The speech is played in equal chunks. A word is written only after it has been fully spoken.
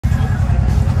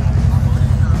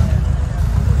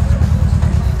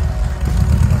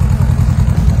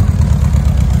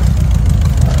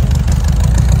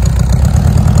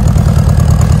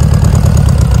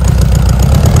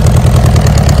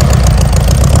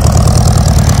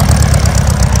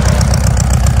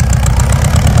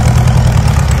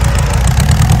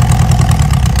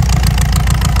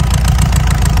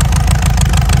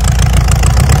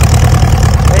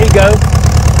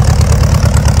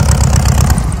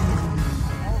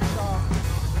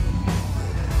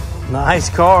Nice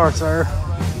car, sir.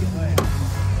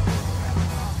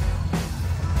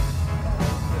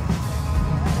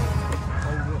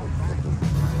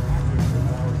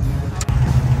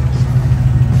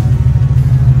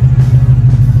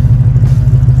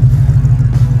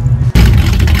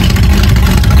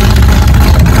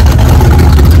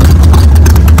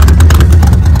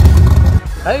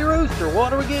 Hey Rooster,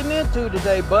 what are we getting into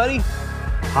today, buddy?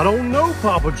 I don't know,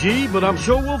 Poppa G, but I'm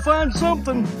sure we'll find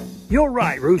something. You're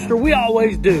right, Rooster. We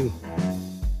always do.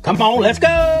 Come on, let's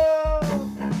go!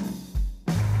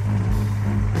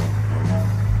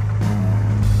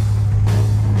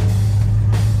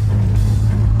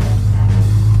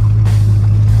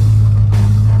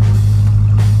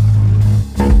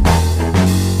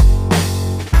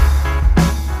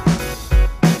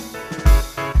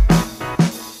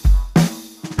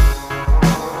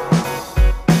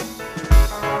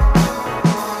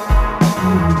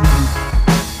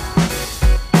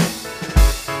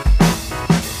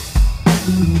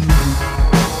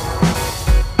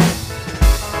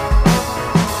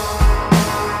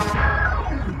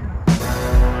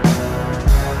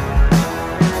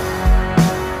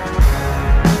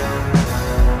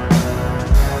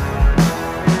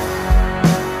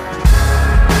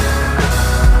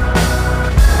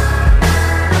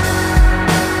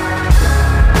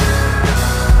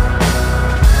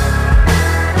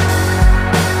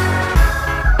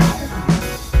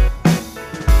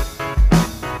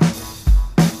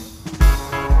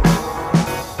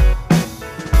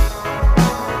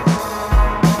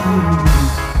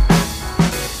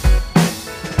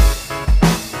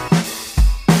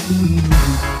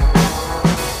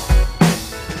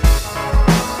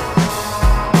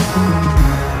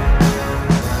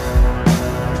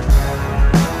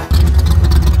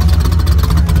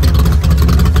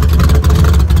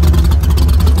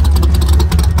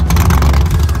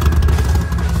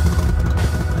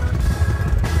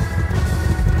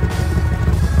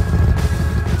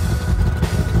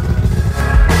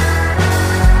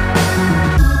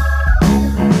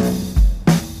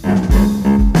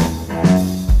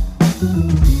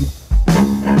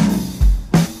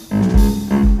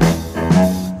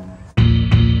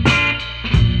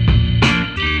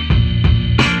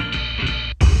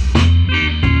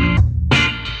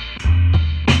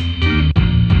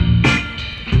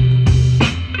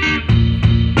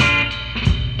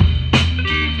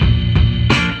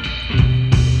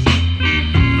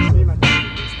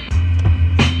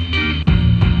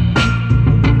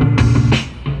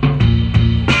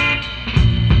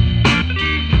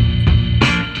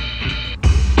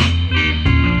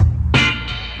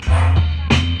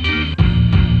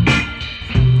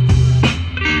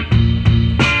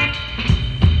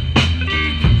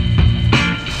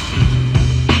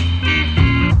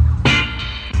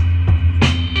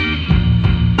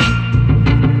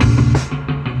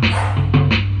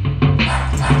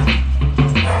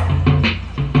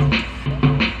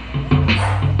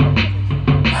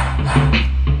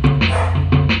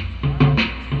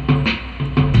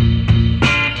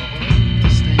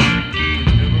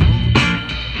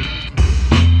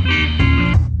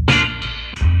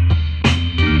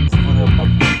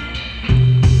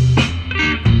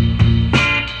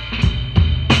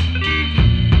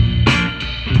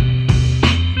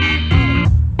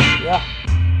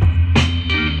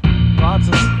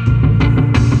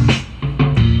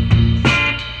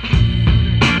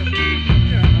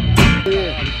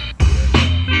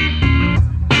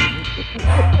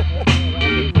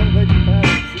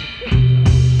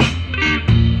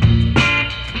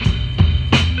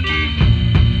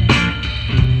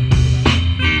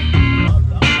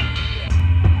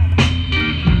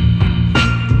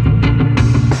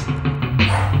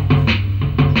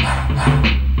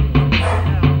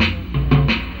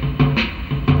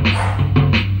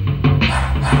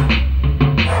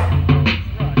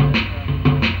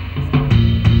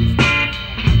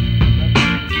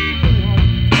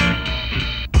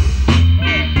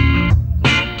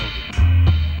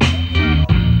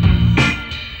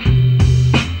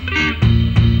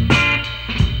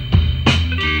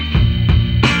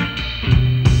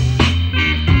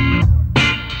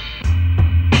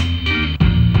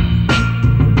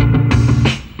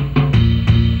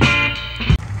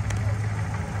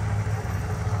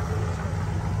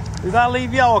 Did I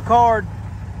leave y'all a card?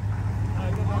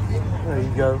 There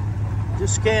you go.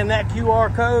 Just scan that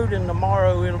QR code and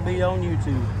tomorrow it'll be on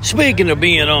YouTube. Speaking of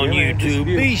being on YouTube,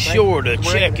 be sure to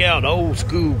check out Old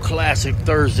School Classic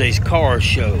Thursday's Car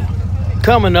Show.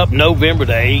 Coming up November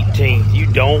the 18th.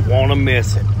 You don't want to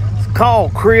miss it. Call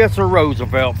Chris or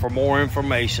Roosevelt for more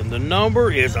information. The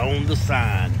number is on the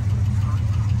sign.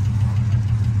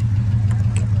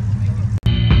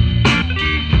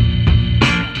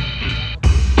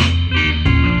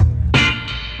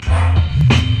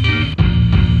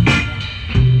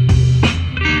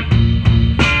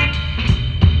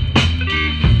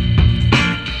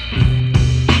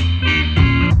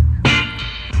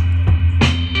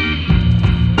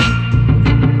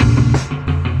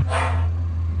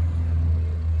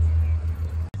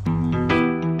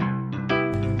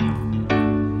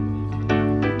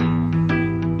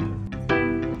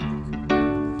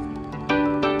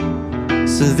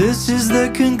 So this is the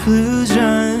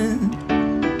conclusion.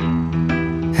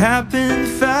 Happened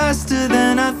faster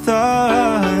than I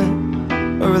thought,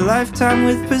 or a lifetime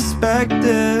with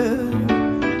perspective,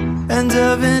 end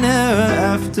of an era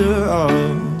after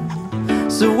all.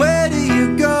 So where do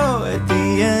you go at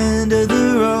the end of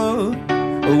the road?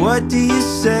 Or what do you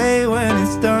say when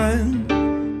it's done?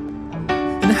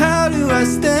 And how do I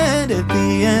stand at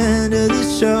the end of the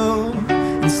show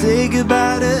and say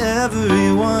goodbye to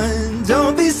everyone?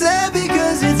 Don't be sad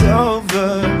because it's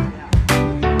over.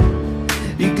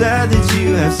 Be glad that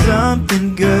you have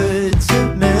something good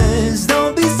to miss.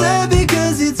 Don't be sad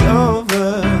because it's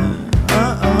over.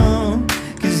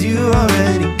 Cause you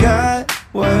already got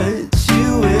what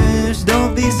you wish.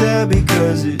 Don't be sad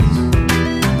because it's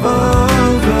over.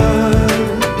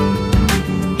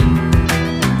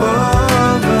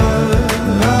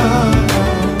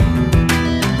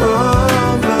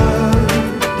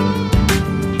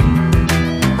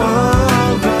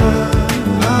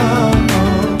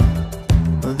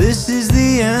 This is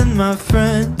the end, my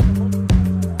friend.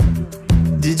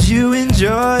 Did you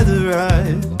enjoy the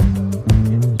ride?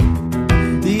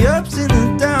 The ups and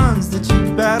the downs that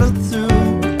you battled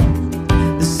through,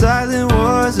 the silent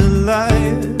wars of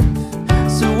life.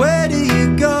 So where do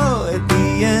you go at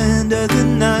the end of the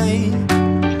night,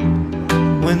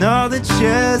 when all the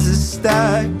chairs are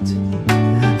stacked?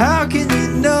 How can you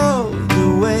know the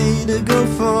way to go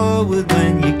forward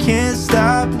when you can't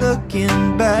stop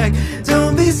looking back?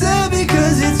 Don't be sad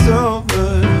because it's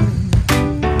over.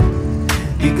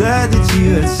 Be glad that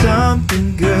you had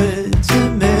something good to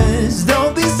miss.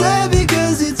 Don't be sad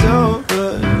because it's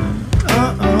over.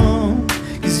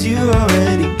 Cause you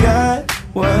already got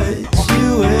what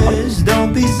you wish.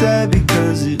 Don't be sad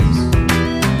because it's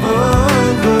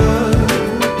over.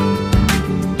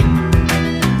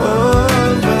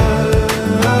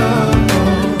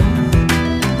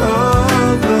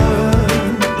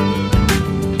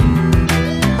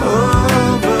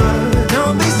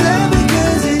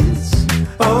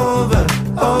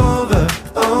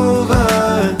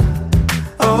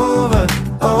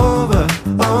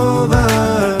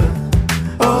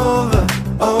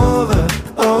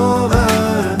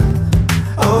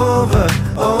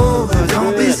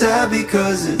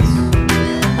 Because it's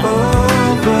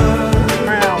over.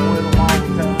 Around with them all the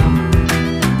time.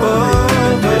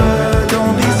 Over.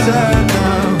 Don't be sad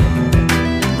now.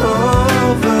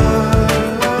 Over.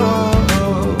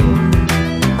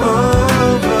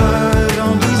 Over.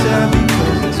 Don't be sad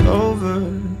because it's over.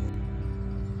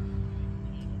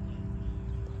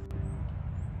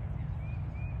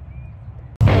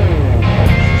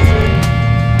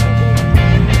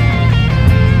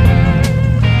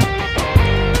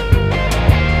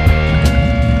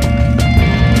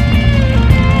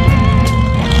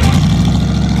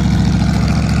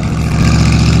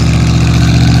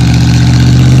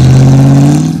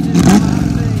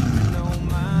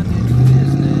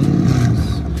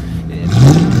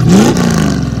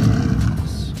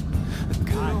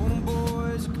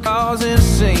 Causing a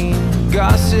scene,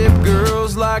 gossip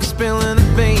girls like spilling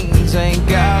the beans. Ain't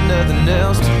got nothing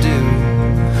else to do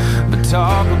but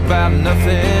talk about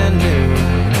nothing new.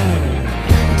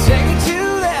 Take me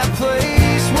to that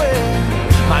place where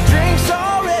my drink's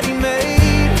already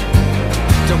made.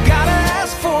 Don't gotta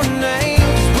ask for a name,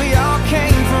 'cause we all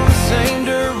came from the same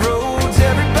dirt roads.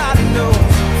 Everybody knows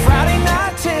Friday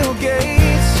night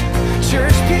tailgates,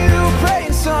 church pew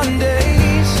praying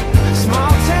Sundays.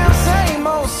 Small town, same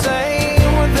old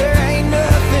same, where there ain't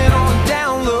nothing on the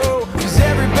down low. 'Cause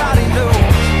everybody knows,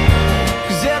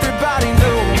 'cause everybody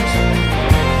knows.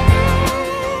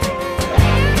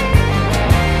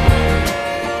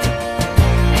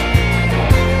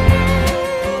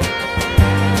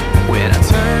 When I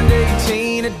turned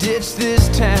 18, I ditched this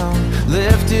town,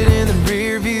 left it in the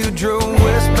rear view, drove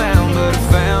westbound, but I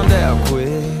found out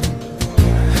quick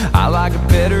I like it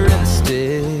better than the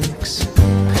sticks.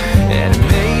 And it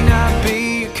may not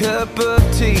be a cup of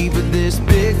tea, but this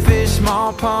big fish,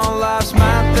 small pond life's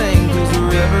my thing. 'Cause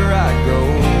wherever I go,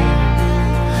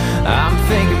 I'm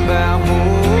thinking about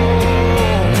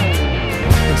home.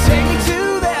 And take me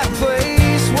to that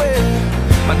place where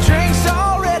my drink's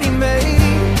already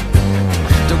made.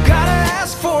 Don't gotta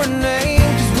ask for a name,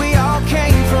 'cause we all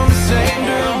came from the same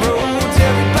dirt roads.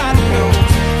 Everybody knows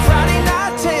Friday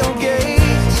night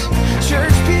tailgates,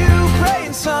 church pew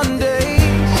praying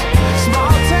Sundays.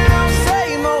 Small town,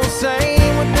 same old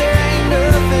same, but there ain't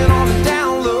nothing on the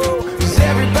down low. 'Cause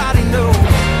everybody knows.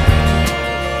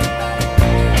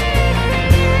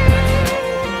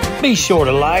 Be sure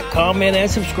to like, comment, and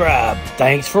subscribe.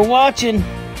 Thanks for watching.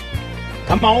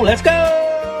 Come on, let's go.